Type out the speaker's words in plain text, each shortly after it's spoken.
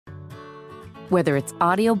Whether it's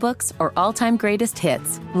audiobooks or all-time greatest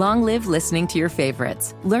hits, long live listening to your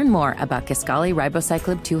favorites. Learn more about Kisqali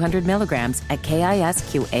Ribociclib 200 milligrams at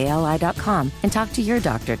KISQALI.com and talk to your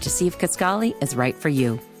doctor to see if Kisqali is right for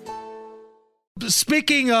you.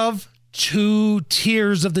 Speaking of two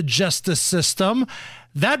tiers of the justice system,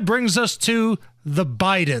 that brings us to the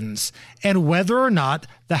Bidens and whether or not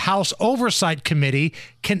the House Oversight Committee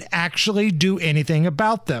can actually do anything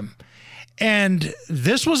about them. And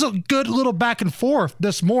this was a good little back and forth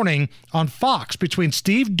this morning on Fox between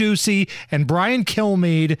Steve Doocy and Brian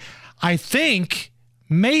Kilmeade. I think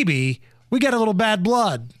maybe we got a little bad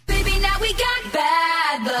blood. Baby, now we got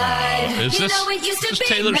bad blood. Is this, it used to be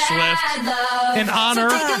Taylor Swift? In honor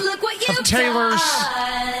of Taylor's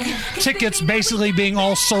tickets basically being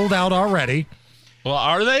all sold out already. Well,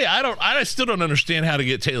 are they? I still don't understand how to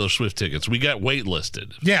get Taylor Swift tickets. We got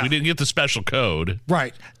waitlisted. Yeah. We didn't get the special code.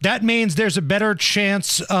 Right. That means there's a better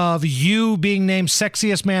chance of you being named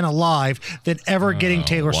sexiest man alive than ever getting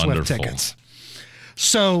Taylor Swift tickets.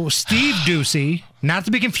 So Steve Doocy, not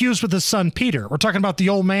to be confused with his son Peter. We're talking about the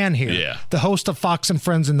old man here. Yeah. The host of Fox and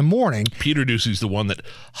Friends in the Morning. Peter Doocy's the one that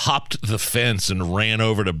hopped the fence and ran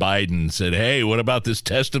over to Biden and said, hey, what about this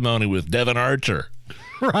testimony with Devin Archer?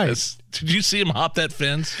 Right. Did you see him hop that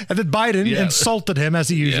fence? And then Biden insulted him, as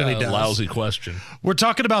he usually does. Lousy question. We're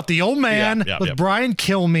talking about the old man with Brian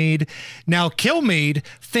Kilmeade. Now, Kilmeade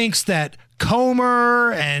thinks that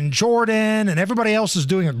Comer and Jordan and everybody else is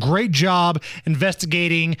doing a great job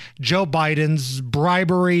investigating Joe Biden's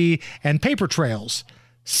bribery and paper trails.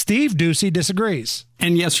 Steve Doocy disagrees.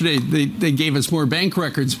 And yesterday, they gave us more bank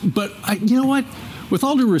records. But you know what? With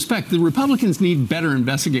all due respect, the Republicans need better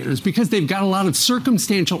investigators because they've got a lot of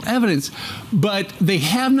circumstantial evidence, but they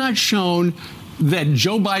have not shown that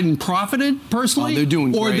Joe Biden profited personally, they're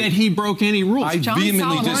doing or great. that he broke any rules. I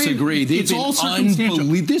vehemently disagree. It's all circumstantial.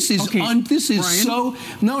 This is Brian, so.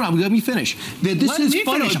 No, let me finish. This is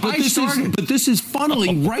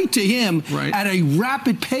funneling right to him at a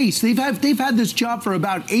rapid pace. They've had this job for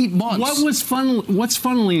about 8 months. What's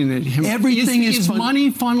funneling at him? Everything is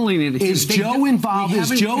money funneling at him. Is Joe involved? Is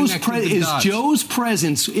Joe's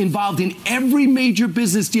presence involved in every major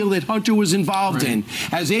business deal that Hunter was involved in?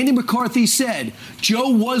 As Andy McCarthy said, Joe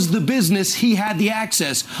was the business. He had the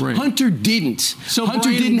access. Right. Hunter didn't. So Hunter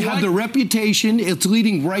didn't have the reputation. It's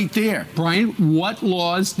leading right there. Brian, what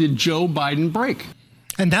laws did Joe Biden break?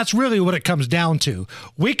 And that's really what it comes down to.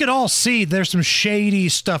 We could all see there's some shady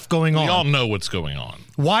stuff going on. We all know what's going on.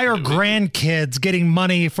 Why are grandkids getting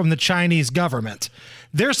money from the Chinese government?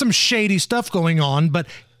 There's some shady stuff going on, but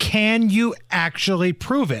can you actually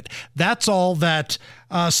prove it? That's all that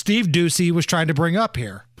Steve Doocy was trying to bring up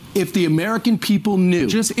here. If the American people knew.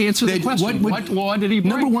 Just answer the question. What law did he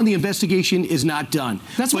break? Number one, the investigation is not done.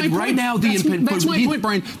 That's my point. Right now, that's my point,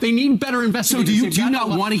 Brian. They need better investigators. So do you not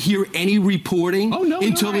want to hear any reporting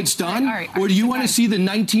until it's done? Or do you want to see the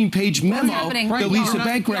 19-page memo that leads to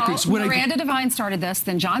bank records? Miranda Devine started this.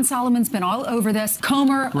 Then John Solomon's been all over this.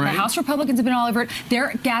 Comer, the House Republicans have been all over it.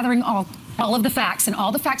 They're gathering all of the facts, and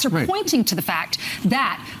all the facts are pointing to the fact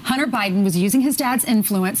that Hunter Biden was using his dad's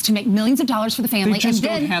influence to make millions of dollars for the family, and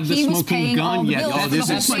then have the he was paying all the bills for the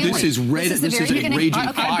whole family. This is a raging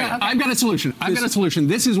fire. I've got a solution.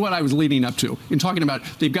 This is what I was leading up to in talking about.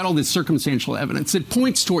 They've got all this circumstantial evidence that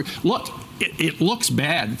points toward. Look, it looks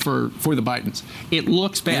bad for the Bidens. It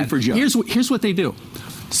looks bad and for Joe. Here's what they do.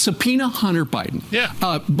 Subpoena Hunter Biden. Yeah.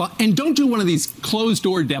 And don't do one of these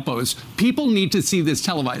closed-door depots. People need to see this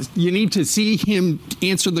televised. You need to see him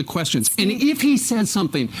answer the questions. And if he says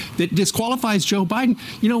something that disqualifies Joe Biden,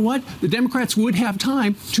 you know what? The Democrats would have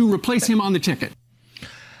time to replace him on the ticket.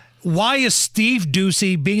 Why is Steve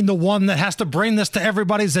Doocy being the one that has to bring this to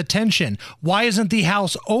everybody's attention? Why isn't the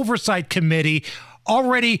House Oversight Committee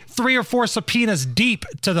already 3 or 4 subpoenas deep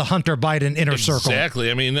to the Hunter Biden inner circle?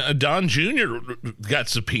 Exactly. I mean, Don Jr. got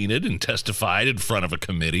subpoenaed and testified in front of a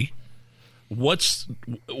committee. What's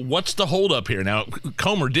the holdup here? Now,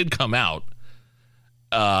 Comer did come out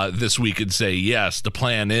this week and say, yes, the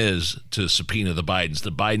plan is to subpoena the Bidens.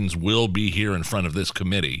 The Bidens will be here in front of this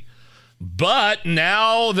committee. But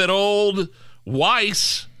now that old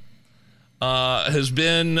Weiss has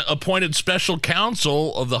been appointed special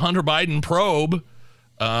counsel of the Hunter Biden probe,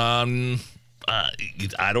 I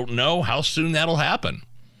don't know how soon that'll happen.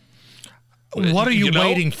 What are you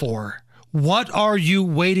waiting for? What are you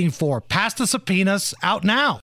waiting for? Pass the subpoenas out now.